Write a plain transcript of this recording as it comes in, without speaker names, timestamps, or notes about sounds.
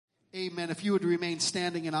Amen. If you would remain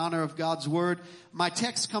standing in honor of God's word. My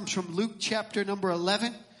text comes from Luke chapter number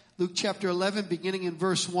 11. Luke chapter 11, beginning in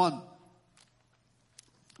verse 1.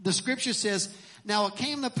 The scripture says, "Now it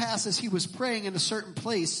came to pass as he was praying in a certain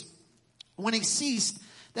place, when he ceased,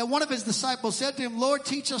 that one of his disciples said to him, Lord,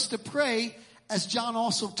 teach us to pray, as John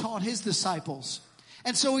also taught his disciples.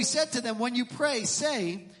 And so he said to them, when you pray,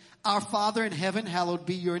 say, Our Father in heaven, hallowed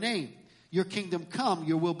be your name. Your kingdom come,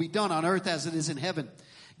 your will be done on earth as it is in heaven.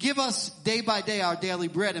 Give us day by day our daily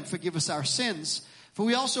bread, and forgive us our sins, for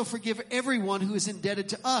we also forgive everyone who is indebted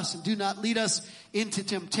to us. And do not lead us into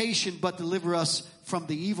temptation, but deliver us from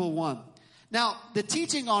the evil one." Now, the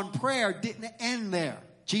teaching on prayer didn't end there.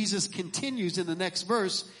 Jesus continues in the next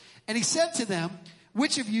verse, and he said to them,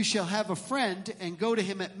 "Which of you shall have a friend and go to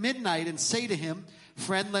him at midnight and say to him,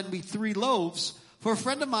 Friend, lend me 3 loaves, for a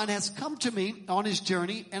friend of mine has come to me on his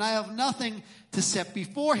journey, and I have nothing to set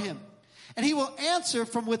before him. And he will answer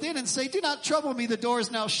from within and say, Do not trouble me, the door is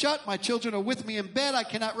now shut, my children are with me in bed, I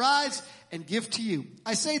cannot rise and give to you.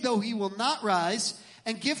 I say, though he will not rise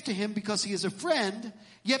and give to him because he is a friend,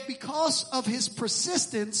 yet because of his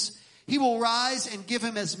persistence, he will rise and give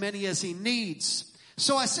him as many as he needs.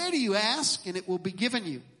 So I say to you, ask, and it will be given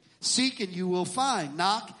you. Seek, and you will find.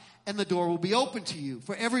 Knock, and the door will be open to you.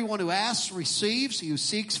 For everyone who asks receives, he who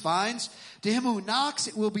seeks finds. To him who knocks,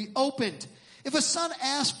 it will be opened. If a son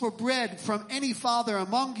asks for bread from any father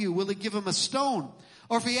among you, will he give him a stone?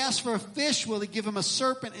 Or if he asks for a fish, will he give him a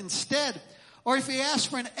serpent instead? Or if he asks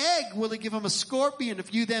for an egg, will he give him a scorpion?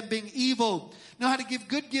 If you then, being evil, know how to give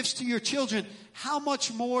good gifts to your children, how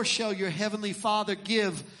much more shall your heavenly Father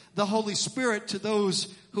give the Holy Spirit to those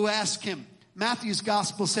who ask him?" Matthew's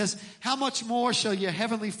gospel says, "How much more shall your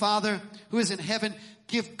heavenly Father who is in heaven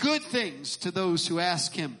give good things to those who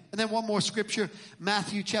ask him?" And then one more scripture,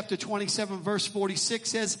 Matthew chapter 27 verse 46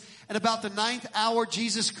 says, "And about the 9th hour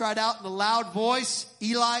Jesus cried out in a loud voice,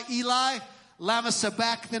 Eli, Eli, lama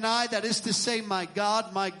sabachthani," that is to say, my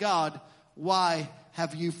God, why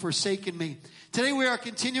have you forsaken me?" Today we are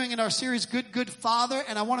continuing in our series, Good Father,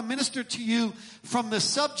 and I want to minister to you from the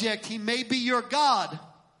subject, He may be your God,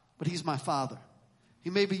 but He's my Father. He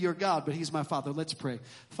may be your God, but He's my Father. Let's pray.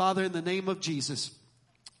 Father, in the name of Jesus,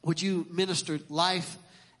 would you minister life,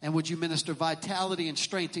 and would you minister vitality and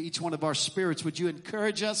strength to each one of our spirits? Would you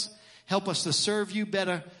encourage us, help us to serve you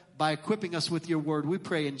better by equipping us with your word? We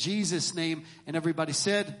pray in Jesus' name. And everybody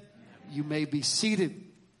said, you may be seated.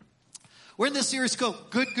 We're in this series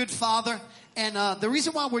called Good Father. And the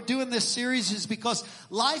reason why we're doing this series is because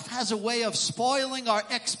life has a way of spoiling our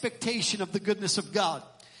expectation of the goodness of God.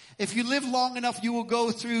 If you live long enough, you will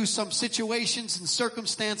go through some situations and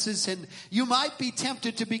circumstances, and you might be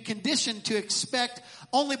tempted to be conditioned to expect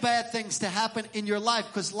only bad things to happen in your life,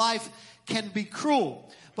 because life can be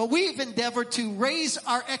cruel. But we've endeavored to raise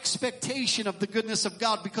our expectation of the goodness of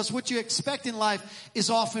God, because what you expect in life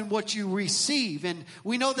is often what you receive. And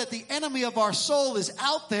we know that the enemy of our soul is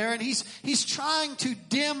out there, and he's trying to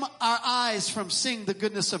dim our eyes from seeing the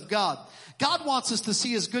goodness of God. God wants us to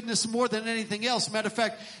see His goodness more than anything else. Matter of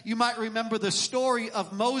fact, you might remember the story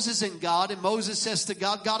of Moses and God. And Moses says to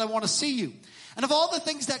God, God, I want to see you. And of all the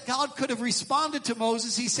things that God could have responded to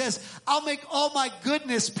Moses, He says, I'll make all my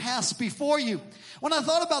goodness pass before you. When I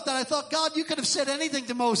thought about that, I thought, God, you could have said anything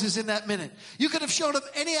to Moses in that minute. You could have shown him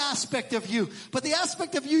any aspect of you. But the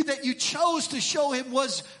aspect of you that you chose to show him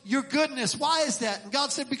was your goodness. Why is that? And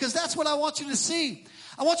God said, because that's what I want you to see.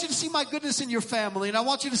 I want you to see my goodness in your family, and I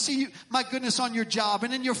want you to see my goodness on your job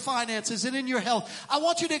and in your finances and in your health. I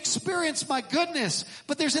want you to experience my goodness.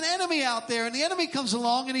 But there's an enemy out there, and the enemy comes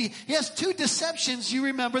along, and he has 2 deceptions. You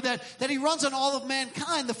remember that he runs on all of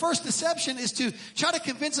mankind. The first deception is to try to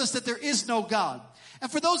convince us that there is no God.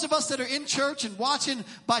 And for those of us that are in church and watching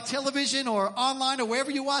by television or online or wherever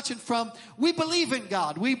you're watching from, we believe in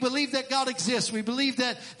God. We believe that God exists. We believe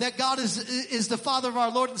that God is the Father of our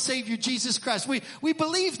Lord and Savior, Jesus Christ. We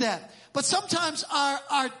believe that. But sometimes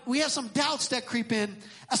we have some doubts that creep in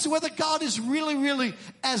as to whether God is really, really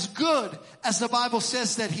as good as the Bible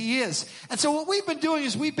says that He is. And so what we've been doing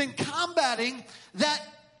is we've been combating that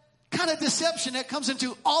kind of deception that comes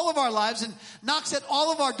into all of our lives and knocks at all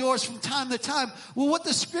of our doors from time to time. Well, what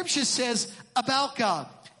the scripture says about God.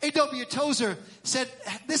 A.W. Tozer said,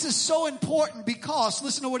 this is so important because,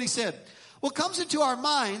 listen to what he said. What comes into our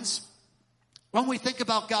minds when we think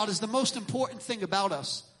about God is the most important thing about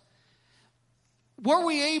us. Were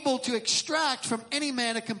we able to extract from any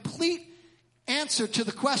man a complete answer to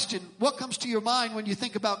the question, what comes to your mind when you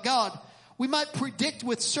think about God? We might predict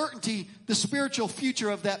with certainty the spiritual future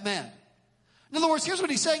of that man. In other words, here's what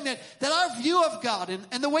he's saying, that our view of God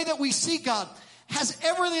and the way that we see God has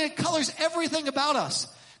everything, it colors everything about us.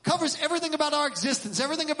 Covers everything about our existence,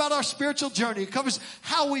 everything about our spiritual journey. It covers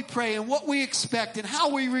how we pray and what we expect and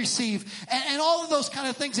how we receive and all of those kind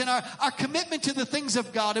of things, and our commitment to the things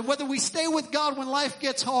of God, and whether we stay with God when life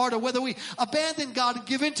gets hard or whether we abandon God and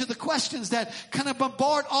give in to the questions that kind of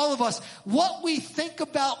bombard all of us. What we think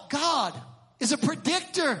about God is a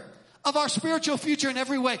predictor of our spiritual future in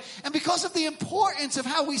every way. And because of the importance of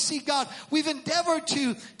how we see God, we've endeavored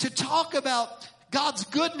to talk about God's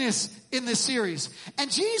goodness in this series.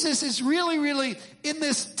 And Jesus is really in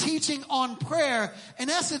this teaching on prayer, in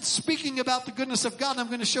essence, speaking about the goodness of God. And I'm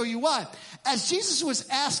going to show you why. As Jesus was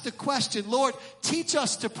asked the question, Lord, teach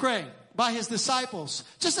us to pray, by his disciples,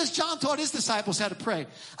 just as John taught his disciples how to pray.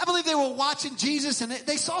 I believe they were watching Jesus and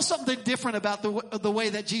they saw something different about the way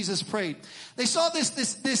that Jesus prayed. They saw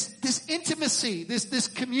this intimacy, this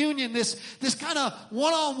communion, this kind of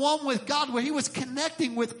one-on-one with God, where he was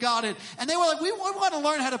connecting with God, and they were like, we want to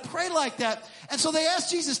learn how to pray like that. And so they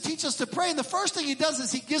asked Jesus, teach us to pray. And the first thing he does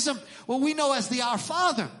is he gives them what we know as the Our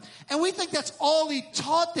Father. And we think that's all he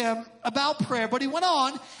taught them about prayer. But he went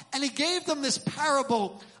on and he gave them this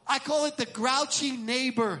parable. I call it the grouchy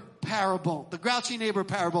neighbor parable. The grouchy neighbor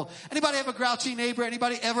parable. Anybody have a grouchy neighbor?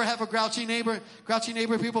 Anybody ever have a grouchy neighbor? Grouchy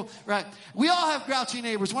neighbor people? Right. We all have grouchy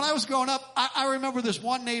neighbors. When I was growing up, I remember this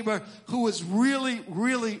one neighbor who was really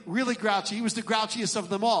grouchy. He was the grouchiest of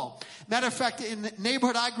them all. Matter of fact, in the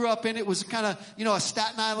neighborhood I grew up in, it was kind of, a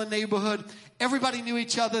Staten Island neighborhood. Everybody knew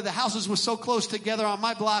each other. The houses were so close together. On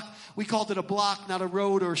my block, we called it a block, not a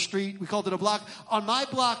road or a street. We called it a block. On my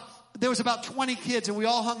block, there was about 20 kids, and we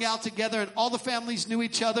all hung out together, and all the families knew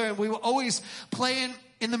each other, and we were always playing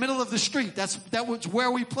in the middle of the street. That was where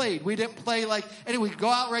we played. We didn't play anyway, we'd go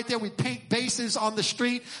out right there. We'd paint bases on the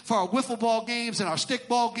street for our wiffle ball games and our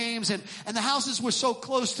stickball games, and the houses were so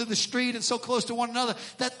close to the street and so close to one another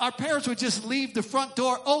that our parents would just leave the front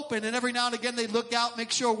door open, and every now and again they'd look out,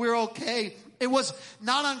 make sure we're okay. It was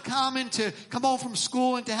not uncommon to come home from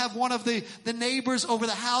school and to have one of the neighbors over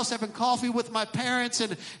the house having coffee with my parents.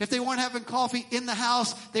 And if they weren't having coffee in the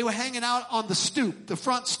house, they were hanging out on the stoop, the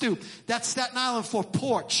front stoop. That's Staten Island for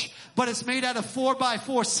porch. But it's made out of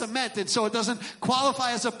 4x4 cement. And so it doesn't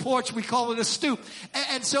qualify as a porch. We call it a stoop.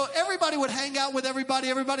 And so everybody would hang out with everybody.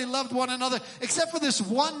 Everybody loved one another, except for this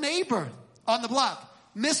one neighbor on the block,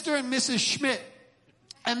 Mr. and Mrs. Schmidt.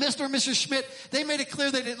 And Mr. and Mrs. Schmidt, they made it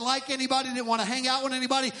clear they didn't like anybody, didn't want to hang out with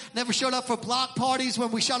anybody, never showed up for block parties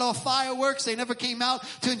when we shot off fireworks. They never came out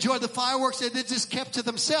to enjoy the fireworks. They just kept to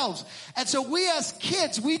themselves. And so we as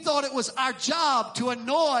kids, we thought it was our job to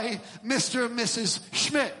annoy Mr. and Mrs.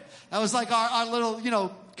 Schmidt. That was like our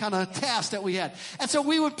little, kind of task that we had. And so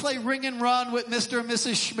we would play ring and run with Mr. and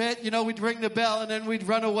Mrs. Schmidt. We'd ring the bell and then we'd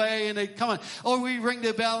run away and they'd come on. Or we'd ring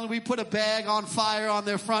the bell and we'd put a bag on fire on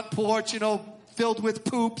their front porch, filled with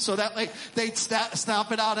poop, so that they'd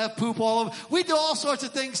stomp it out, have poop all over. We do all sorts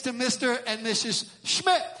of things to Mr. and Mrs.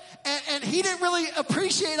 Schmidt. And he didn't really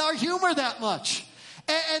appreciate our humor that much.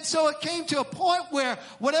 And so it came to a point where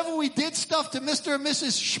whenever we did stuff to Mr. and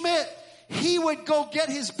Mrs. Schmidt, he would go get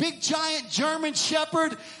his big giant German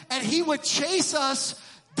Shepherd and he would chase us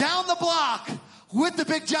down the block with the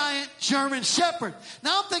big giant German Shepherd.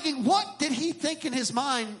 Now I'm thinking, what did he think in his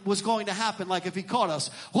mind was going to happen? Like if he caught us,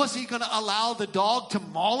 was he going to allow the dog to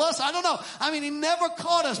maul us? I don't know. He never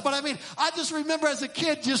caught us, but I just remember as a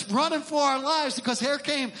kid just running for our lives because here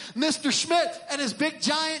came Mr. Schmidt and his big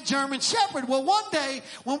giant German Shepherd. Well, one day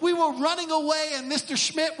when we were running away and Mr.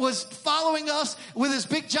 Schmidt was following us with his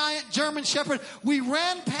big giant German Shepherd, we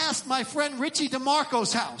ran past my friend Richie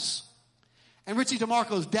DeMarco's house. And Richie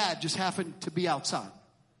DeMarco's dad just happened to be outside.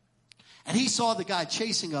 And he saw the guy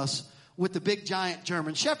chasing us with the big giant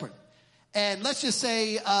German Shepherd. And let's just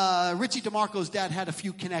say Richie DeMarco's dad had a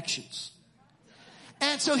few connections.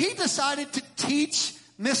 And so he decided to teach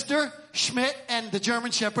Mr. Schmidt and the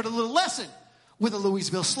German Shepherd a little lesson with a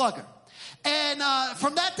Louisville Slugger. And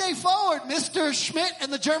from that day forward, Mr. Schmidt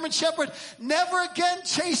and the German Shepherd never again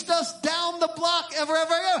chased us down the block ever. And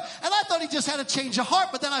I thought he just had a change of heart,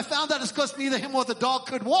 but then I found out it's because neither him or the dog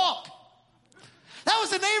could walk. That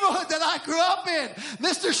was the neighborhood that I grew up in.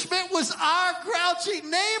 Mr. Schmidt was our grouchy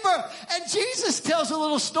neighbor. And Jesus tells a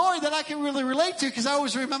little story that I can really relate to because I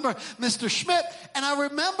always remember Mr. Schmidt. And I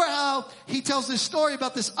remember how he tells this story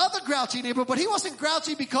about this other grouchy neighbor, but he wasn't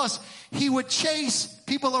grouchy because he would chase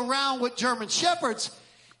people around with German Shepherds.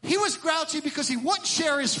 He was grouchy because he wouldn't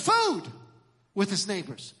share his food with his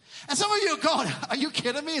neighbors. And some of you are going, are you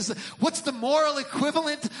kidding me? What's the moral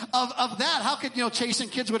equivalent of that? How could, chasing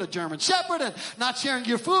kids with a German Shepherd and not sharing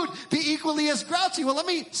your food be equally as grouchy? Well, let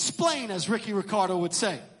me explain, as Ricky Ricardo would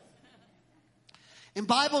say. In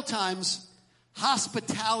Bible times,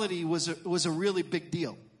 hospitality was a really big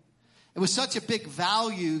deal. It was such a big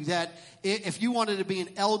value that if you wanted to be an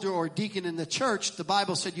elder or deacon in the church, the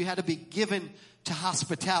Bible said you had to be given to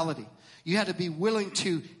hospitality. You had to be willing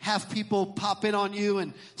to have people pop in on you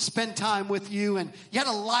and spend time with you, and you had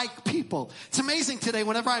to like people. It's amazing today,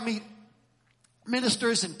 whenever I meet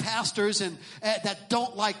ministers and pastors and that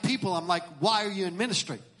don't like people, I'm like, why are you in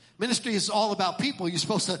ministry? Ministry is all about people. You're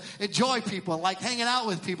supposed to enjoy people, like hanging out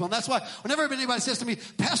with people. And that's why whenever anybody says to me,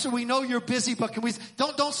 Pastor, we know you're busy, but can we,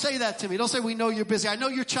 don't say that to me. Don't say we know you're busy. I know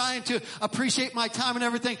you're trying to appreciate my time and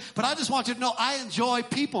everything, but I just want you to know I enjoy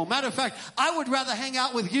people. Matter of fact, I would rather hang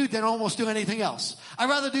out with you than almost do anything else. I'd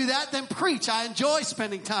rather do that than preach. I enjoy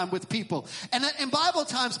spending time with people. And in Bible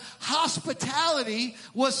times, hospitality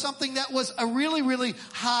was something that was a really, really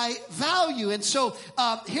high value. And so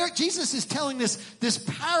here Jesus is telling this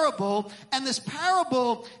parable. And this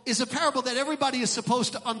parable is a parable that everybody is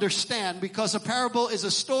supposed to understand, because a parable is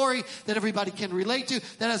a story that everybody can relate to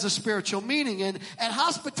that has a spiritual meaning. And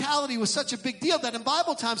hospitality was such a big deal that in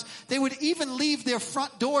Bible times, they would even leave their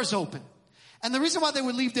front doors open. And the reason why they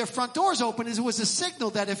would leave their front doors open is it was a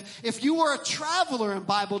signal that if you were a traveler in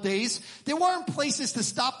Bible days, there weren't places to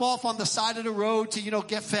stop off on the side of the road to,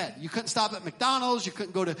 get fed. You couldn't stop at McDonald's. You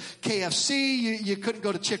couldn't go to KFC. You couldn't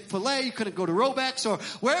go to Chick-fil-A. You couldn't go to Robex or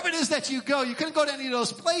wherever it is that you go. You couldn't go to any of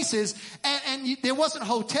those places. And there wasn't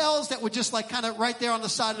hotels that were just like kind of right there on the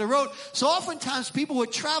side of the road. So oftentimes people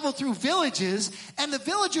would travel through villages, and the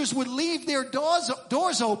villagers would leave their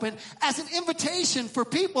doors open as an invitation for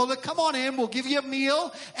people to come on in. We'll give you a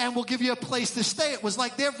meal and we'll give you a place to stay. It was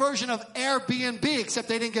like their version of Airbnb, except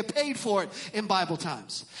they didn't get paid for it in Bible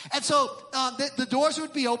times. And so the doors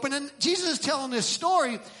would be open, and Jesus is telling this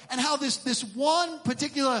story and how this one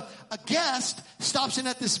particular guest stops in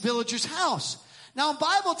at this villager's house. Now in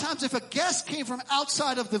Bible times, if a guest came from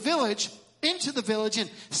outside of the village into the village and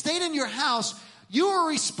stayed in your house, you were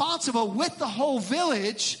responsible with the whole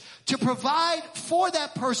village to provide for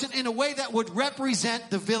that person in a way that would represent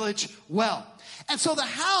the village well. And so the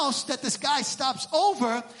house that this guy stops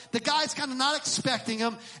over, the guy's kind of not expecting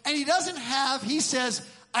him, and he says,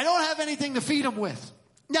 I don't have anything to feed him with.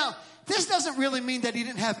 Now, this doesn't really mean that he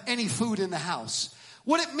didn't have any food in the house.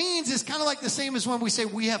 What it means is kind of like the same as when we say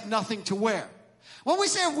we have nothing to wear. When we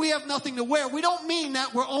say we have nothing to wear, we don't mean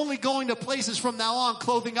that we're only going to places from now on,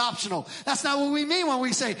 clothing optional. That's not what we mean when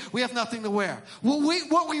we say we have nothing to wear.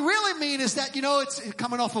 What we really mean is that, it's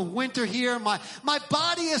coming off of winter here. My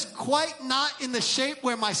body is quite not in the shape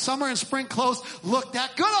where my summer and spring clothes look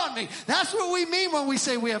that good on me. That's what we mean when we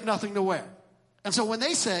say we have nothing to wear. And so when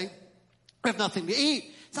they say we have nothing to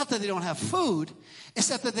eat, it's not that they don't have food. It's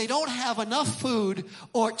that they don't have enough food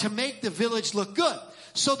or to make the village look good.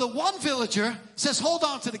 So the one villager says, hold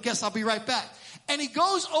on to the guest, I'll be right back. And he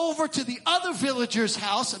goes over to the other villager's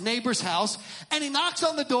house, a neighbor's house, and he knocks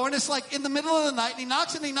on the door, and it's like in the middle of the night, and he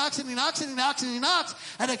knocks and he knocks and he knocks and he knocks and he knocks,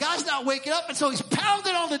 and the guy's not waking up, and so he's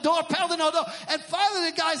pounding on the door, and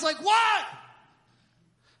finally the guy's like, what?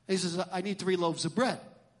 And he says, I need 3 loaves of bread.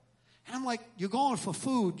 And I'm like, you're going for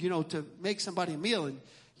food, to make somebody a meal, and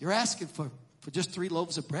you're asking for just 3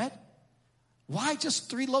 loaves of bread? Why just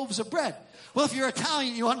 3 loaves of bread? Well, if you're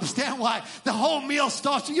Italian, you understand why the whole meal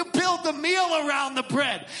starts. You build the meal around the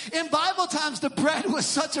bread. In Bible times, the bread was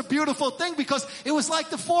such a beautiful thing because it was like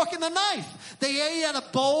the fork and the knife. They ate out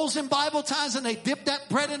of bowls in Bible times, and they dipped that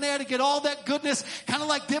bread in there to get all that goodness, kind of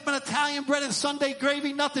like dipping Italian bread in Sunday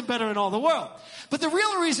gravy. Nothing better in all the world. But the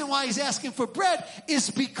real reason why he's asking for bread is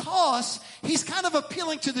because he's kind of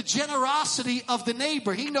appealing to the generosity of the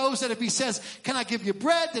neighbor. He knows that if he says, can I give you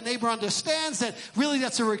bread? The neighbor understands that really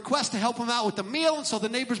that's a request to help him out with the meal. And so the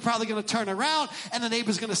neighbor's probably going to turn around, and the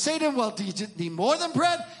neighbor's going to say to him, well, do you need more than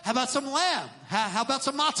bread? How about some lamb? How about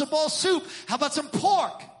some matzo ball soup? How about some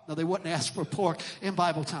pork? No, they wouldn't ask for pork in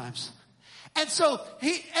Bible times. And so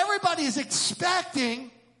everybody is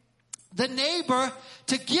expecting the neighbor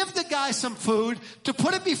to give the guy some food, to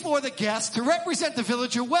put it before the guest, to represent the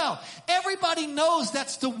villager well. Everybody knows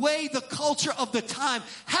that's the way the culture of the time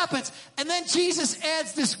happens. And then Jesus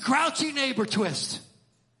adds this grouchy neighbor twist.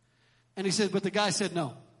 And he says, but the guy said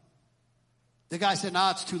no. The guy said,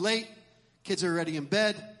 nah, it's too late. Kids are already in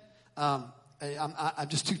bed. I'm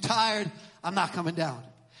just too tired. I'm not coming down.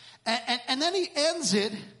 And then he ends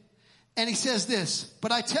it, and he says this,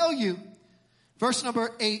 but I tell you, verse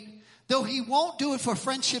number 8, though he won't do it for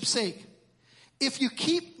friendship's sake, if you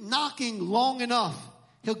keep knocking long enough,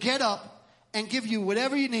 he'll get up and give you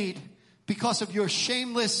whatever you need because of your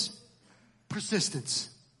shameless persistence.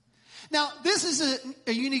 Now, this is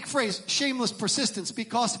a unique phrase, shameless persistence,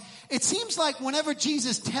 because it seems like whenever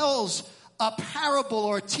Jesus tells a parable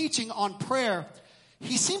or a teaching on prayer,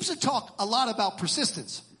 he seems to talk a lot about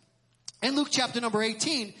persistence. In Luke chapter number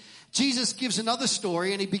 18, Jesus gives another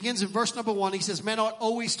story, and he begins in verse number 1. He says, men ought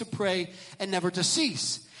always to pray and never to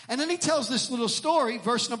cease. And then he tells this little story,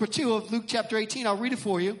 verse number 2 of Luke chapter 18. I'll read it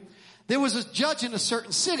for you. There was a judge in a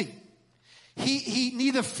certain city. He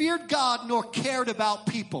neither feared God nor cared about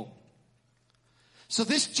people. So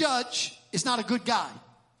this judge is not a good guy,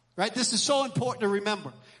 right? This is so important to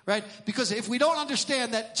remember, right? Because if we don't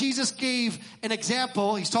understand that Jesus gave an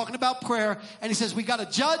example, he's talking about prayer, and he says we got a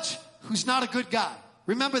judge who's not a good guy.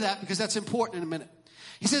 Remember that, because that's important in a minute.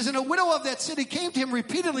 He says, and a widow of that city came to him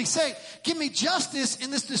repeatedly saying, give me justice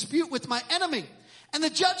in this dispute with my enemy. And the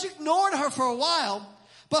judge ignored her for a while,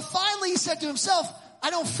 but finally he said to himself, I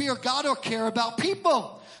don't fear God or care about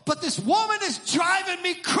people, but this woman is driving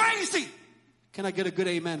me crazy. Can I get a good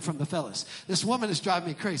amen from the fellas? This woman is driving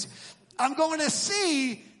me crazy. I'm going to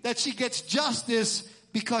see that she gets justice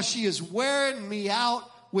because she is wearing me out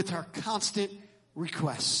with her constant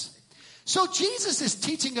requests. So Jesus is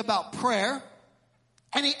teaching about prayer,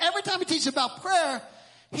 and every time he teaches about prayer,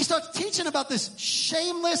 he starts teaching about this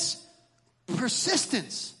shameless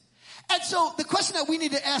persistence. And so the question that we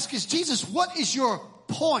need to ask is, Jesus, what is your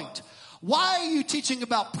point? Why are you teaching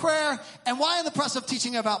about prayer? And why in the process of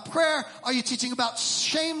teaching about prayer are you teaching about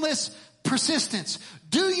shameless persistence?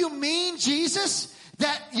 Do you mean, Jesus,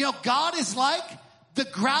 that, God is like the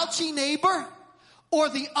grouchy neighbor or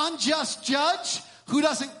the unjust judge who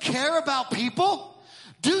doesn't care about people?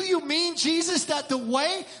 Do you mean, Jesus, that the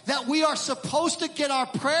way that we are supposed to get our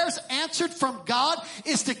prayers answered from God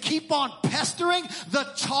is to keep on pestering the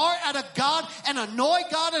tar out of God and annoy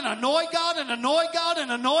God and annoy God and annoy God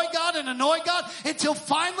and annoy God and annoy God until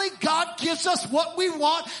finally God gives us what we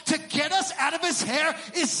want to get us out of his hair?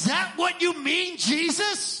 Is that what you mean,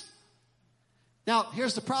 Jesus? Now,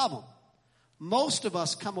 here's the problem. Most of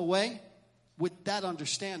us come away with that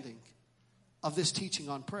understanding of this teaching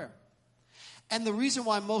on prayer. And the reason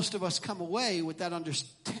why most of us come away with that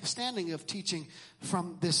understanding of teaching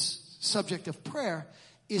from this subject of prayer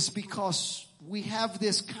is because we have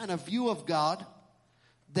this kind of view of God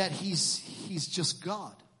that he's just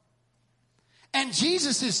God. And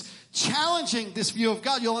Jesus is challenging this view of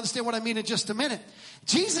God. You'll understand what I mean in just a minute.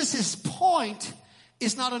 Jesus' point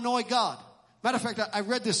is not annoy God. Matter of fact, I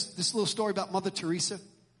read this little story about Mother Teresa.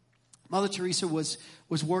 Mother Teresa was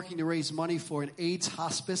working to raise money for an AIDS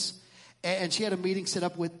hospice. And she had a meeting set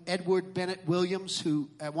up with Edward Bennett Williams, who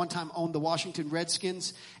at one time owned the Washington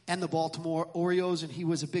Redskins and the Baltimore Orioles, and he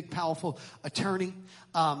was a big, powerful attorney.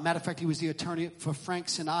 Matter of fact, he was the attorney for Frank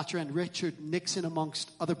Sinatra and Richard Nixon,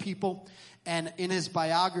 amongst other people. And in his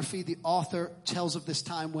biography, the author tells of this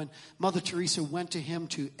time when Mother Teresa went to him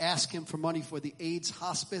to ask him for money for the AIDS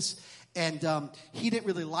hospice. And he didn't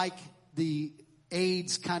really like the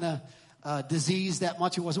AIDS kind of disease that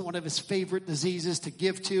much. It wasn't one of his favorite diseases to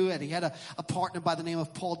give to. And he had a partner by the name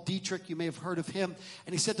of Paul Dietrich. You may have heard of him.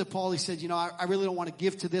 And he said to Paul, he said, I really don't want to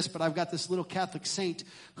give to this, but I've got this little Catholic saint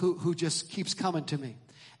who just keeps coming to me.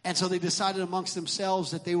 And so they decided amongst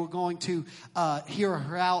themselves that they were going to hear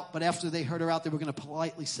her out. But after they heard her out, they were going to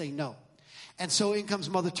politely say no. And so in comes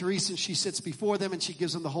Mother Teresa, and she sits before them, and she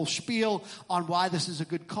gives them the whole spiel on why this is a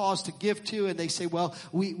good cause to give to. And they say, well,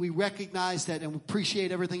 we recognize that and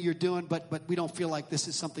appreciate everything you're doing, but we don't feel like this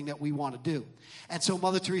is something that we want to do. And so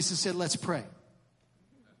Mother Teresa said, let's pray.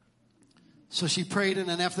 So she prayed, and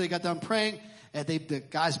then after they got done praying, and the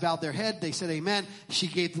guys bowed their head, they said amen. She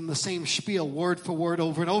gave them the same spiel, word for word,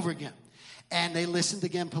 over and over again. And they listened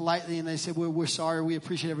again politely, and they said, we're sorry, we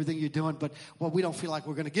appreciate everything you're doing, but we don't feel like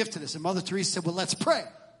we're going to give to this. And Mother Teresa said, well, let's pray.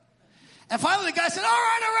 And finally the guy said, all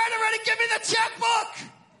right, give me the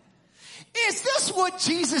checkbook. Is this what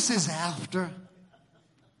Jesus is after?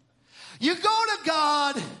 You go to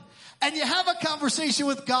God, and you have a conversation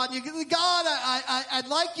with God, and you go, God, I'd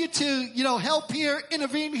like you to, help here,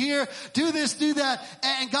 intervene here, do this, do that.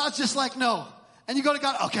 And God's just like, no. And you go to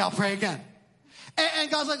God, okay, I'll pray again.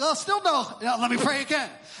 And God's like, oh, still no. Let me pray again.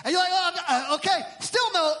 And you're like, oh, okay,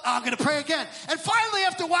 still no. I'm going to pray again. And finally,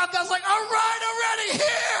 after a while, God's like, all right, already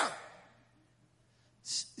here.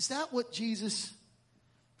 Is that what Jesus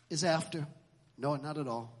is after? No, not at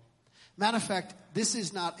all. Matter of fact, this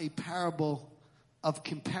is not a parable of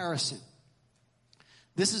comparison.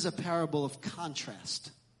 This is a parable of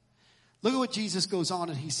contrast. Look at what Jesus goes on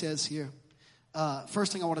and he says here.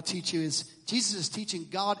 First thing I want to teach you is Jesus is teaching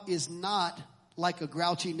God is not like a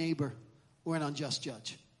grouchy neighbor or an unjust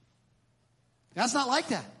judge. God's not like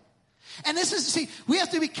that. And we have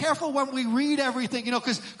to be careful when we read everything,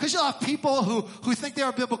 because you'll have people who think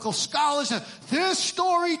they're biblical scholars, and this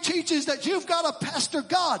story teaches that you've got to pester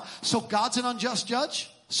God. So God's an unjust judge?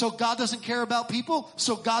 So God doesn't care about people?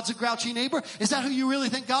 So God's a grouchy neighbor? Is that who you really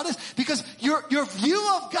think God is? Because your view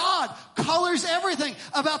of God colors everything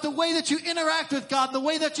about the way that you interact with God, the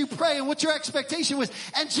way that you pray, and what your expectation was.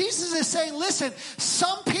 And Jesus is saying, listen,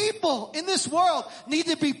 some people in this world need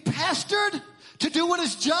to be pastored to do what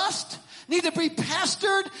is just, need to be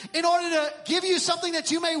pastored in order to give you something that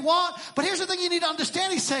you may want. But here's the thing you need to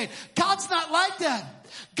understand. He's saying, God's not like that.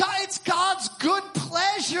 It's God's good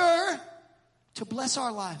pleasure to bless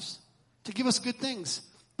our lives, to give us good things.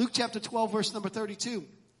 Luke chapter 12, verse number 32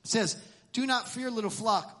 says, do not fear, little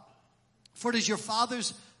flock, for it is your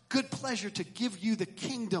Father's good pleasure to give you the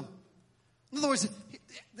kingdom. In other words,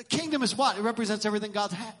 the kingdom is what? It represents everything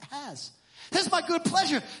God has. This is my good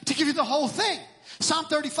pleasure to give you the whole thing. Psalm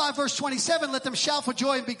 35 verse 27, let them shout for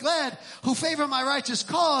joy and be glad who favor my righteous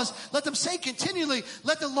cause. Let them say continually,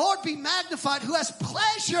 let the Lord be magnified who has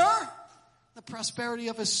pleasure in the prosperity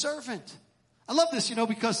of his servant. I love this,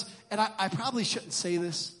 because, and I probably shouldn't say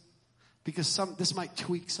this because this might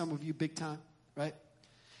tweak some of you big time, right?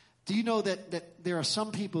 Do you know that there are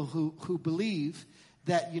some people who believe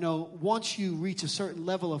that, once you reach a certain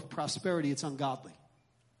level of prosperity, it's ungodly?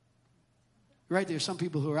 Right? There are some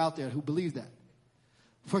people who are out there who believe that.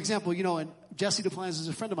 For example, and Jesse Duplantis is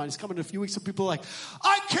a friend of mine. He's coming in a few weeks. Some people are like,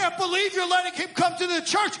 I can't believe you're letting him come to the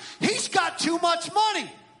church. He's got too much money.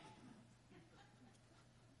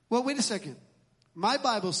 Well, wait a second. My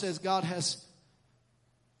Bible says God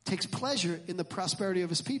takes pleasure in the prosperity of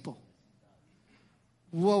his people.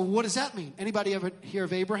 Well, what does that mean? Anybody ever hear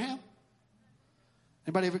of Abraham?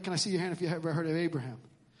 Anybody ever, can I see your hand if you ever heard of Abraham?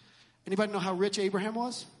 Anybody know how rich Abraham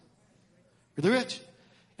was? Really rich.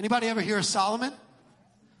 Anybody ever hear of Solomon?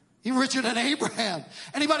 Even richer than Abraham.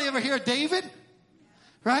 Anybody ever hear of David?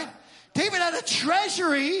 Right? David had a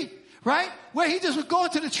treasury, right? Where he just would go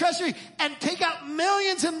into the treasury and take out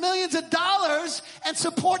millions and millions of dollars and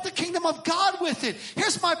support the kingdom of God with it.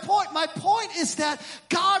 Here's my point. My point is that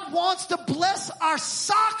God wants to bless our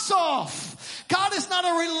socks off. God is not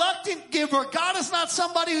a reluctant giver. God is not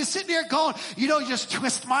somebody who's sitting there going, just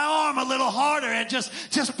twist my arm a little harder and just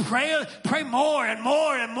pray more and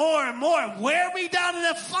more and more and more and wear me down, and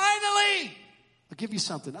then finally I'll give you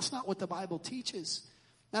something. That's not what the Bible teaches.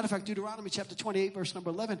 Matter of fact, Deuteronomy chapter 28, verse number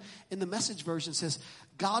 11, in the Message version says,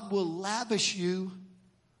 God will lavish you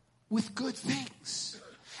with good things.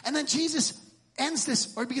 And then Jesus ends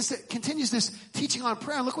this, or continues this teaching on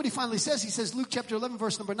prayer. And look what he finally says. He says, Luke chapter 11,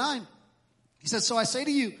 verse number 9. He says, so I say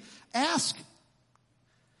to you, ask,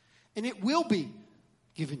 and it will be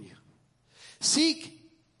given you. Seek,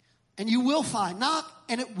 and you will find. Knock,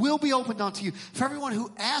 and it will be opened unto you. For everyone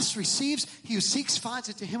who asks receives. He who seeks finds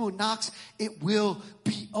it. To him who knocks, it will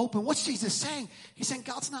be open. What's Jesus saying? He's saying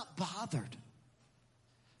God's not bothered.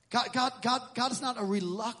 God is not a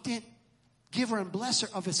reluctant giver and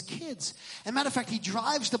blesser of his kids. As a matter of fact, he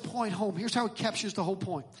drives the point home. Here's how he captures the whole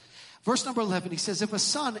point. Verse number 11, he says, if a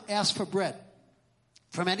son asks for bread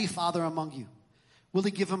from any father among you, will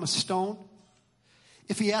he give him a stone?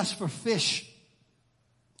 If he asks for fish,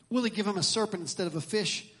 will he give him a serpent instead of a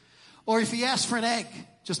fish? Or if he asks for an egg,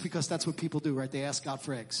 just because that's what people do, right? They ask God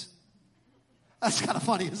for eggs. That's kind of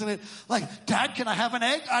funny, isn't it? Like, Dad, can I have an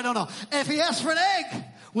egg? I don't know. If he asks for an egg,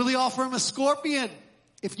 will he offer him a scorpion?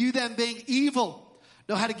 If you then, being evil,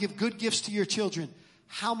 know how to give good gifts to your children,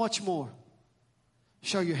 how much more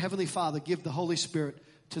shall your heavenly Father give the Holy Spirit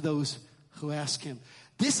to those who ask him?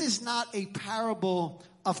 This is not a parable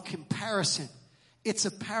of comparison. It's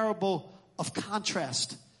a parable of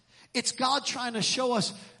contrast. It's God trying to show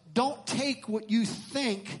us, don't take what you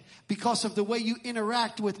think because of the way you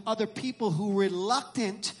interact with other people who are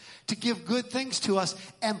reluctant to give good things to us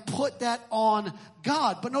and put that on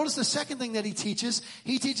God. But notice the second thing that he teaches.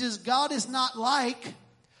 He teaches God is not like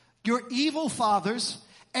your evil fathers,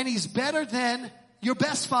 and he's better than your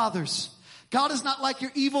best fathers. God is not like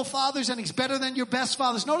your evil fathers, and he's better than your best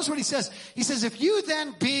fathers. Notice what he says. He says, if you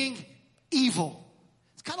then being evil,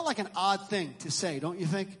 it's kind of like an odd thing to say, don't you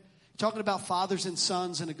think? Talking about fathers and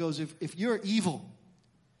sons, and it goes, if you're evil.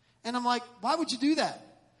 And I'm like, why would you do that?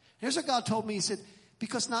 Here's what God told me. He said,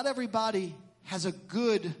 because not everybody has a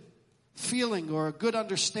good feeling or a good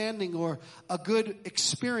understanding or a good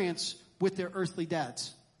experience with their earthly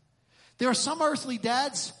dads. There are some earthly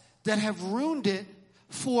dads that have ruined it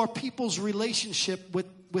for people's relationship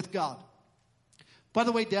with God. By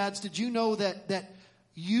the way, dads, did you know that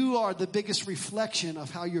you are the biggest reflection of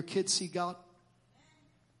how your kids see God?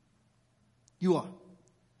 You are.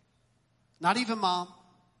 Not even mom.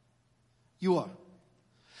 You are.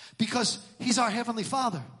 Because he's our heavenly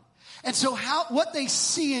Father. And so what they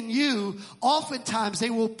see in you, oftentimes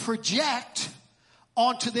they will project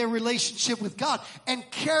onto their relationship with God and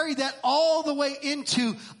carry that all the way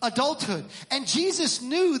into adulthood. And Jesus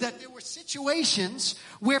knew that there were situations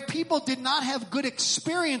where people did not have good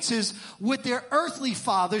experiences with their earthly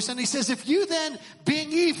fathers. And he says, if you then,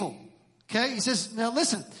 being evil, okay, he says, now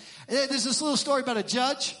listen, there's this little story about a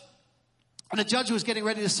judge. And the judge was getting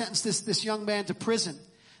ready to sentence this young man to prison.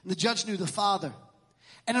 And the judge knew the father.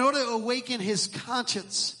 And in order to awaken his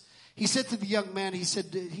conscience, he said to the young man, he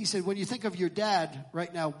said, when you think of your dad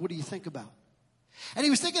right now, what do you think about? And he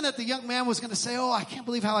was thinking that the young man was going to say, oh, I can't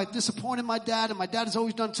believe how I disappointed my dad. And my dad has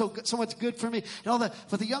always done so much good for me. And all that.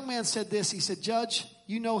 But the young man said this. He said, Judge,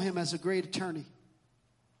 you know him as a great attorney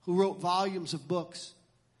who wrote volumes of books.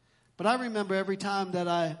 But I remember every time that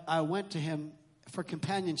I went to him for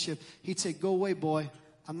companionship, he'd say, go away, boy.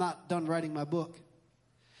 I'm not done writing my book.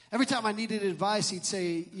 Every time I needed advice, he'd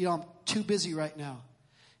say, I'm too busy right now.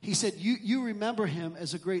 He said, you remember him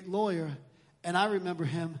as a great lawyer, and I remember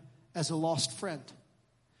him as a lost friend.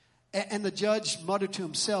 And the judge muttered to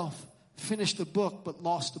himself, finished the book, but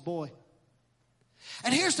lost the boy.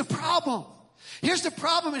 And here's the problem. Here's the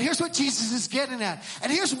problem, and here's what Jesus is getting at.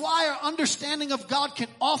 And here's why our understanding of God can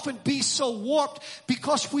often be so warped,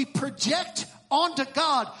 because we project onto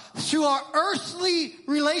God through our earthly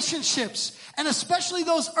relationships, and especially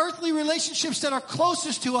those earthly relationships that are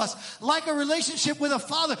closest to us, like a relationship with a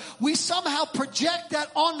father. We somehow project that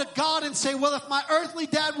onto God and say, well, if my earthly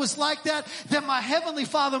dad was like that, then my heavenly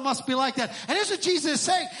father must be like that. And here's what Jesus is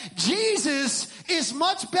saying. Jesus is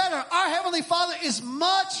much better. Our heavenly father is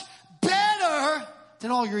much better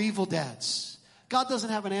than all your evil dads. God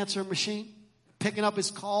doesn't have an answering machine picking up his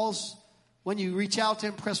calls. When you reach out to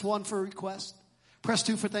him, press 1 for a request. Press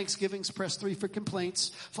 2 for thanksgivings. Press 3 for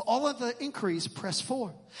complaints. For all of the inquiries, press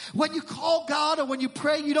 4. When you call God or when you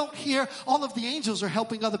pray, you don't hear all of the angels are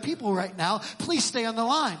helping other people right now. Please stay on the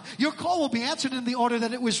line. Your call will be answered in the order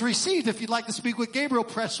that it was received. If you'd like to speak with Gabriel,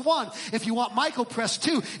 press 1. If you want Michael, press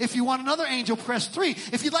 2. If you want another angel, press 3.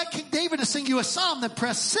 If you'd like King David to sing you a psalm, then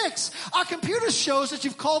press 6. Our computer shows that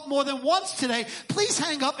you've called more than once today. Please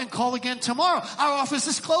hang up and call again tomorrow. Our office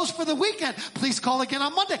is closed for the weekend. Please call again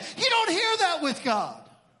on Monday. You don't hear that with God.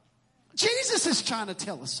 Jesus is trying to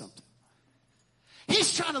tell us something.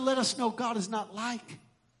 He's trying to let us know God is not like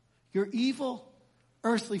your evil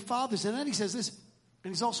earthly fathers. And then he says this,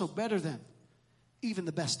 and he's also better than even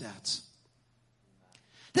the best dads.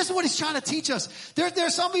 This is what he's trying to teach us. There are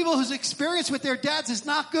some people whose experience with their dads is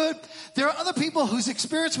not good. There are other people whose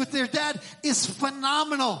experience with their dad is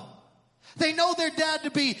phenomenal. They know their dad to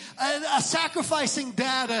be a sacrificing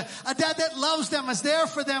dad, a dad that loves them, is there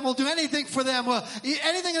for them, will do anything for them,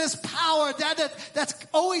 anything in his power, a dad that's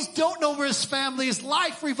always doting over his family. His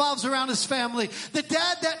life revolves around his family. The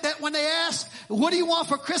dad that when they ask, what do you want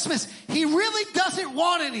for Christmas? He really doesn't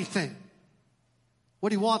want anything.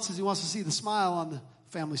 What he wants is he wants to see the smile on the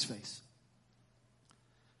family's face.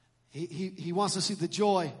 He wants to see the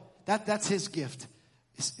joy. That's his gift.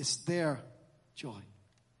 It's their joy.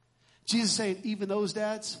 Jesus is saying, even those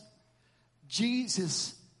dads,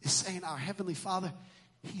 Jesus is saying our Heavenly Father,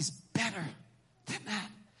 he's better than that.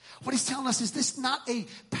 What he's telling us is this is not a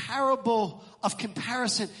parable of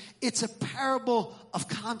comparison. It's a parable of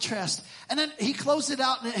contrast. And then he closed it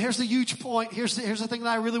out, and here's the huge point. Here's the thing that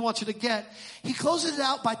I really want you to get. He closes it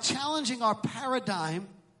out by challenging our paradigm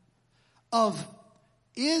of,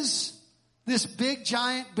 is this big,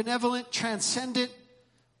 giant, benevolent, transcendent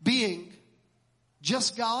being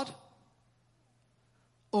just God?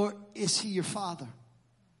 Or is he your father?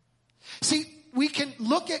 See, we can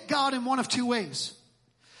look at God in one of two ways.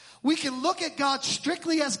 We can look at God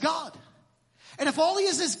strictly as God. And if all he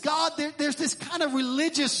is God, there's this kind of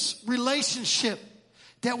religious relationship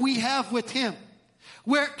that we have with him.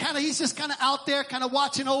 Where he's just kind of out there, kind of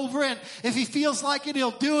watching over, and if he feels like it, he'll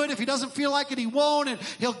do it. If he doesn't feel like it, he won't, and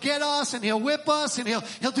he'll get us, and he'll whip us, and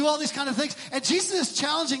he'll do all these kind of things. And Jesus is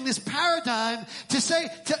challenging this paradigm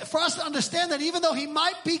for us to understand that even though he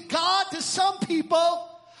might be God to some people,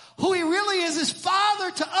 who he really is Father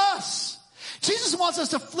to us. Jesus wants us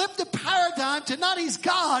to flip the paradigm to not he's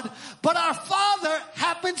God, but our Father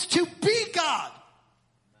happens to be God.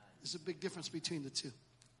 There's a big difference between the two.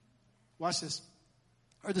 Watch this.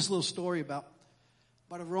 I heard this little story about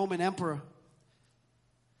a Roman emperor.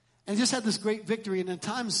 And he just had this great victory. And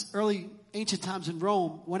in ancient times in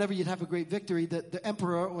Rome, whenever you'd have a great victory, the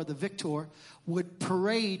emperor or the victor would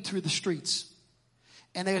parade through the streets.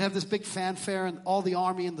 And they would have this big fanfare, and all the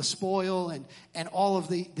army and the spoil and all of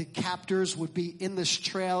the captors would be in this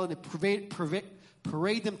trail, and it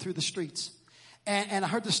parade them through the streets. And I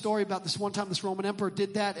heard the story about this one time this Roman emperor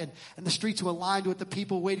did that, and the streets were lined with the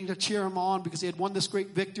people waiting to cheer him on because he had won this great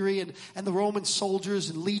victory, and the Roman soldiers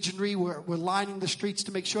and legionary were lining the streets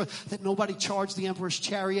to make sure that nobody charged the emperor's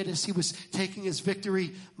chariot as he was taking his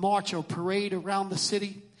victory march or parade around the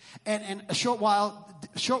city. And a short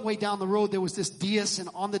way down the road, there was this dais, and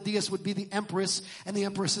on the dais would be the empress and the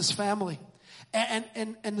empress's family.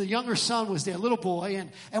 And the younger son was there, little boy,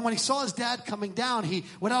 and when he saw his dad coming down,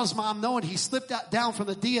 without his mom knowing, he slipped down from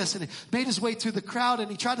the dais and made his way through the crowd, and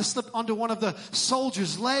he tried to slip under one of the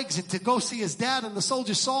soldiers' legs and to go see his dad, and the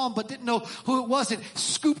soldier saw him but didn't know who it was, and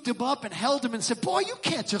scooped him up and held him and said, "Boy, you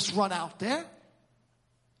can't just run out there.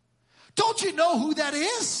 Don't you know who that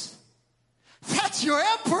is? That's your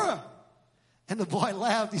emperor." And the boy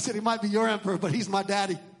laughed. He said, "He might be your emperor, but he's my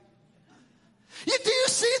daddy." Do you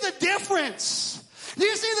see the difference? Do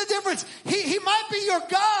you see the difference? He might be your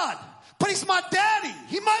God, but he's my daddy.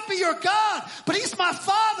 He might be your God, but he's my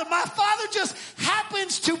father. My father just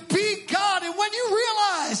happens to be God. And when you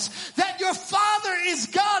realize that your father is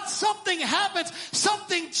God, something happens.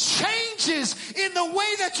 Something changes in the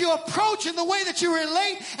way that you approach, in the way that you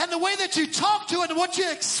relate, and the way that you talk to, and what you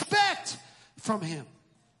expect from him.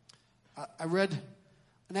 I read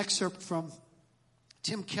an excerpt from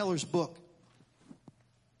Tim Keller's book.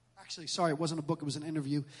 Actually, sorry, it wasn't a book, it was an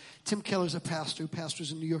interview. Tim Keller's a pastor who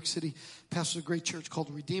pastors in New York City, pastors a great church called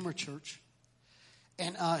Redeemer Church.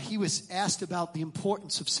 And he was asked about the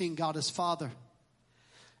importance of seeing God as Father.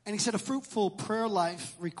 And he said, a fruitful prayer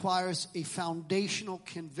life requires a foundational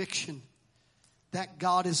conviction that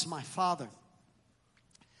God is my Father,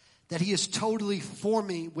 that he is totally for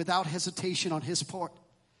me without hesitation on his part,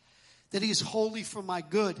 that he is wholly for my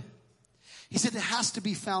good. He said it has to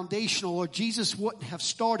be foundational, or Jesus wouldn't have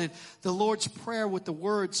started the Lord's Prayer with the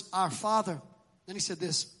words, "Our Father." Then he said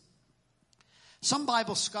this: some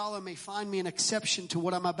Bible scholar may find me an exception to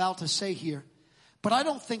what I'm about to say here, but I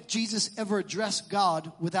don't think Jesus ever addressed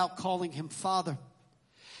God without calling him Father.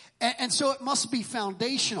 And so it must be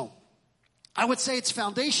foundational. I would say it's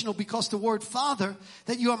foundational because the word Father,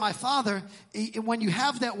 that you are my Father, when you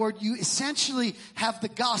have that word, you essentially have the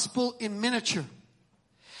gospel in miniature.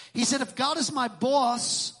 He said, if God is my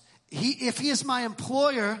boss, if he is my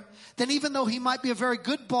employer, then even though he might be a very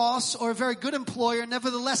good boss or a very good employer,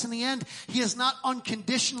 nevertheless, in the end, he is not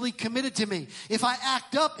unconditionally committed to me. If I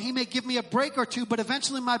act up, he may give me a break or two, but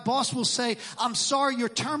eventually my boss will say, "I'm sorry, you're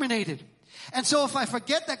terminated." And so if I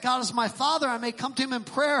forget that God is my Father, I may come to him in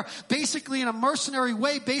prayer, basically in a mercenary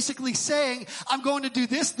way, basically saying, "I'm going to do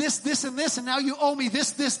this, this, this, and this, and now you owe me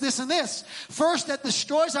this, this, this, and this." First, that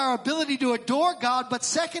destroys our ability to adore God, but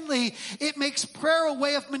secondly, it makes prayer a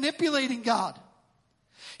way of manipulating God.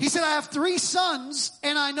 He said, I have 3 sons,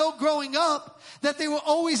 and I know growing up that they were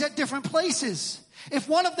always at different places. If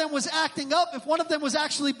one of them was acting up, if one of them was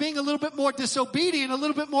actually being a little bit more disobedient, a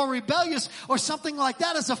little bit more rebellious, or something like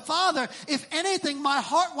that, as a father, if anything, my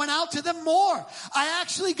heart went out to them more. I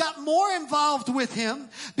actually got more involved with him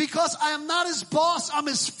because I am not his boss, I'm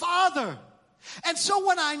his father. And so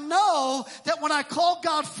when I know that when I call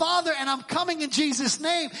God Father and I'm coming in Jesus'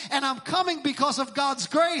 name and I'm coming because of God's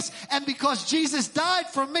grace and because Jesus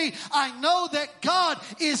died for me, I know that God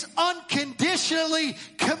is unconditionally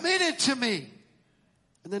committed to me.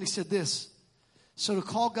 And then he said this: so to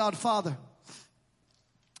call God Father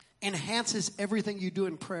enhances everything you do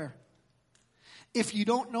in prayer. If you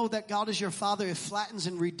don't know that God is your Father, it flattens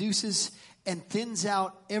and reduces and thins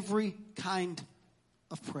out every kind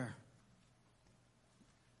of prayer.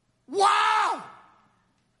 Wow!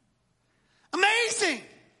 Amazing!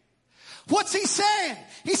 What's he saying?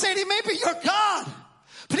 He said he may be your God,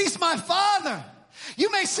 but he's my Father.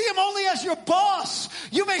 You may see him only as your boss.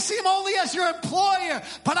 You may see him only as your employer.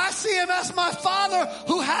 But I see him as my Father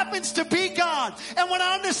who happens to be God. And when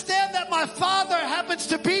I understand that my Father happens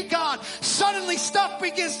to be God, suddenly stuff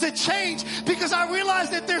begins to change because I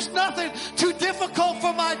realize that there's nothing too difficult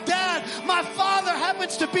for my dad. My Father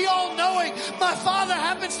happens to be all-knowing. My Father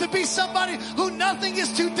happens to be somebody who nothing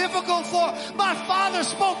is too difficult for. My Father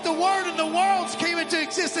spoke the word and the worlds came into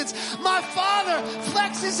existence. My Father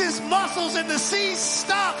flexes his muscles and the seas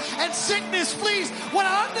stop and sickness flees. When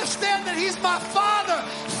I understand that he's my Father,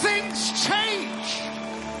 things change.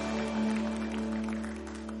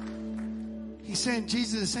 He's saying,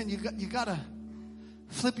 Jesus is saying, you got to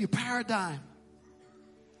flip your paradigm.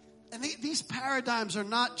 And these paradigms are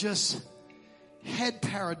not just head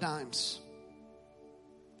paradigms.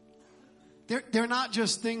 They're not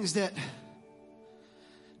just things that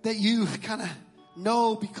you kind of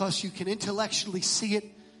know because you can intellectually see it.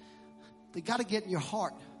 They got to get in your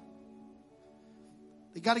heart.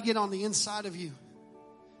 They got to get on the inside of you.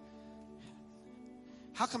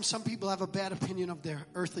 How come some people have a bad opinion of their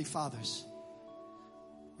earthly fathers?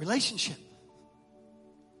 Relationship.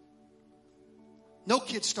 No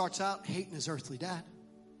kid starts out hating his earthly dad.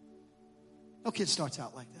 No kid starts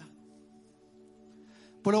out like that.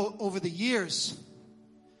 But over the years,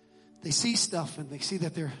 they see stuff and they see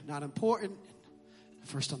that they're not important,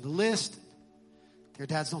 first on the list. Their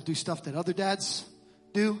dads don't do stuff that other dads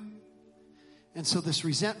do. And so this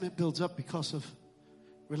resentment builds up because of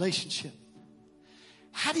relationship.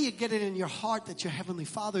 How do you get it in your heart that your Heavenly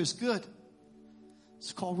Father is good?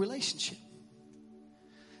 It's called relationship.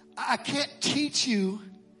 I can't teach you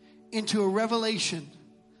into a revelation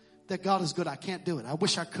that God is good. I can't do it. I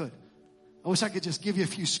wish I could. I wish I could just give you a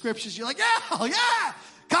few scriptures. You're like, yeah,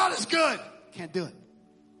 God is good. Can't do it.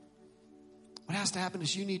 What has to happen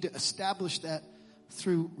is you need to establish that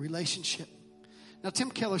through relationship. Now,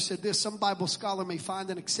 Tim Keller said this: some Bible scholar may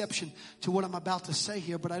find an exception to what I'm about to say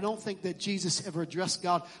here, but I don't think that Jesus ever addressed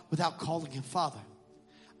God without calling him Father.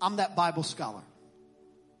 I'm that Bible scholar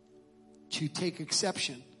to take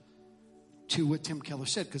exception to what Tim Keller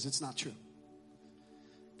said, because it's not true.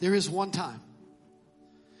 There is one time,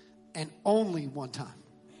 and only one time,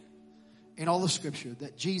 in all of Scripture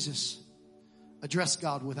that Jesus addressed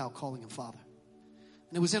God without calling him Father.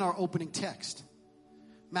 And it was in our opening text,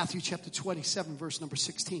 Matthew chapter 27, verse number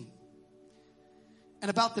 16. And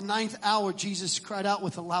about the 9th hour, Jesus cried out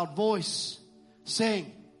with a loud voice, saying,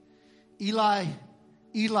 Eli,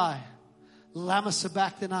 Eli, lama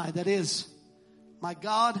sabachthani. That is, my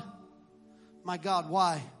God,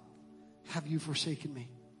 why have you forsaken me?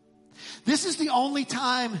 This is the only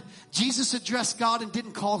time Jesus addressed God and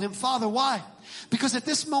didn't call him Father. Why? Because at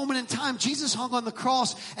this moment in time, Jesus hung on the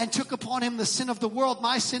cross and took upon him the sin of the world,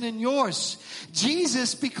 my sin and yours.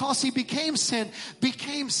 Jesus, because he became sin,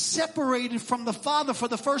 became separated from the Father for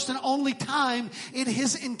the first and only time in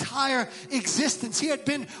his entire existence. He had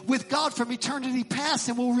been with God from eternity past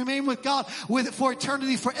and will remain with God for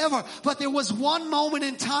eternity forever. But there was one moment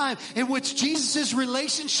in time in which Jesus'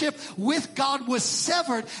 relationship with God was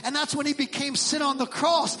severed, and that's when he became sin on the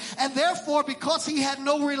cross. And therefore, because he had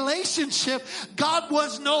no relationship, God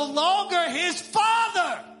was no longer his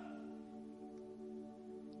Father.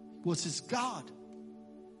 He was his God.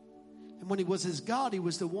 And when he was his God, he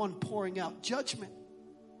was the one pouring out judgment.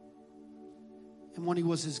 And when he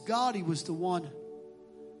was his God, he was the one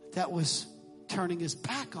that was turning his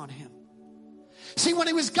back on him. See, when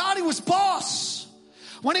he was God, he was boss.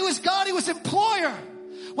 When he was God, he was employer.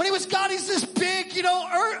 When he was God, he's this big,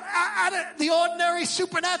 out of the ordinary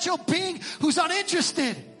supernatural being who's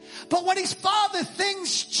uninterested. But when he's Father,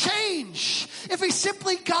 things change. If he's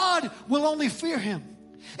simply God, we'll only fear him.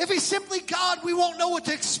 If he's simply God, we won't know what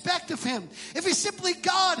to expect of him. If he's simply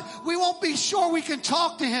God, we won't be sure we can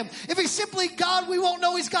talk to him. If he's simply God, we won't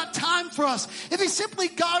know he's got time for us. If he's simply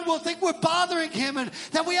God, we'll think we're bothering him and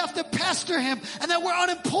that we have to pester him and that we're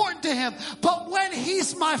unimportant to him. But when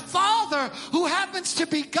he's my Father, who happens to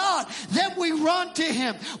be God, then we run to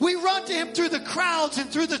him. We run to him through the crowds and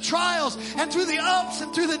through the trials and through the ups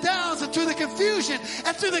and through the downs and through the confusion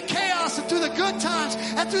and through the chaos and through the good times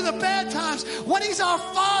and through the bad times. When he's our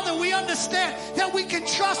Father, we understand that we can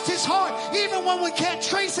trust his heart even when we can't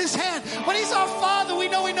trace his hand. When he's our Father, we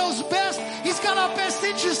know he knows best. He's got our best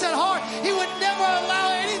interests at heart. He would never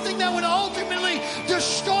allow anything that would ultimately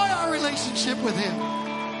destroy our relationship with him.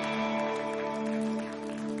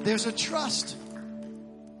 There's a trust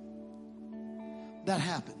that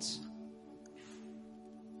happens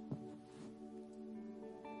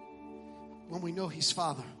when we know he's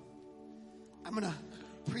Father. I'm going to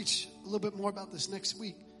preach a little bit more about this next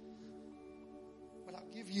week, but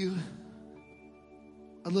I'll give you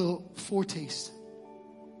a little foretaste.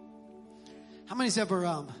 How many's ever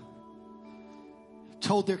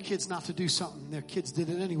told their kids not to do something and their kids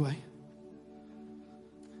did it anyway?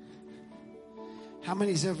 How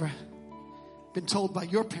many's ever been told by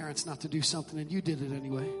your parents not to do something and you did it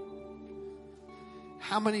anyway?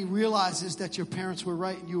 How many realizes that your parents were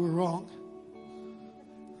right and you were wrong?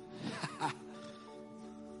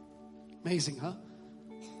 Amazing, huh?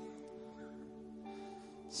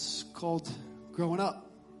 It's called growing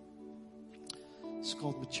up. It's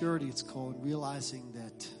called maturity. It's called realizing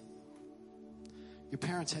that your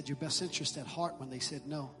parents had your best interest at heart when they said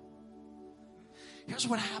no. Here's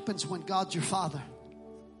what happens when God's your Father.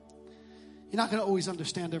 You're not going to always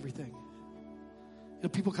understand everything.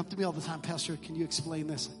 People come to me all the time, Pastor, can you explain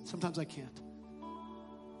this? Sometimes I can't.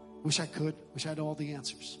 Wish I could. Wish I had all the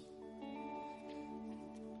answers.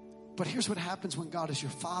 But here's what happens when God is your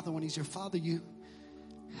Father. When he's your Father, you,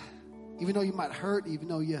 even though you might hurt, even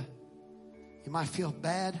though you might feel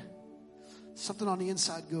bad, something on the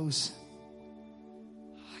inside goes,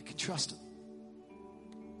 I can trust him.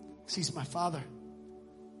 Because he's my Father.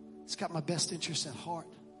 He's got my best interest at heart.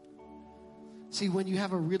 See, when you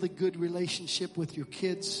have a really good relationship with your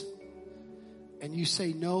kids and you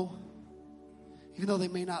say no, even though they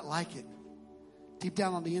may not like it, deep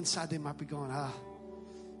down on the inside they might be going,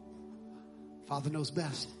 Father knows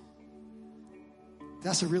best.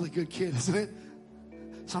 That's a really good kid, isn't it?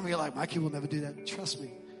 Some of you are like, my kid will never do that. Trust me,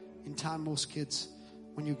 in time, most kids,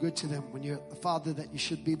 when you're good to them, when you're the father that you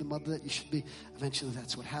should be, the mother that you should be, eventually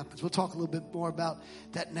that's what happens. We'll talk a little bit more about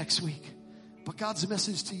that next week. But God's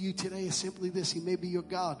message to you today is simply this. He may be your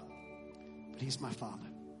God, but he's my Father.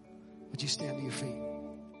 Would you stand to your feet?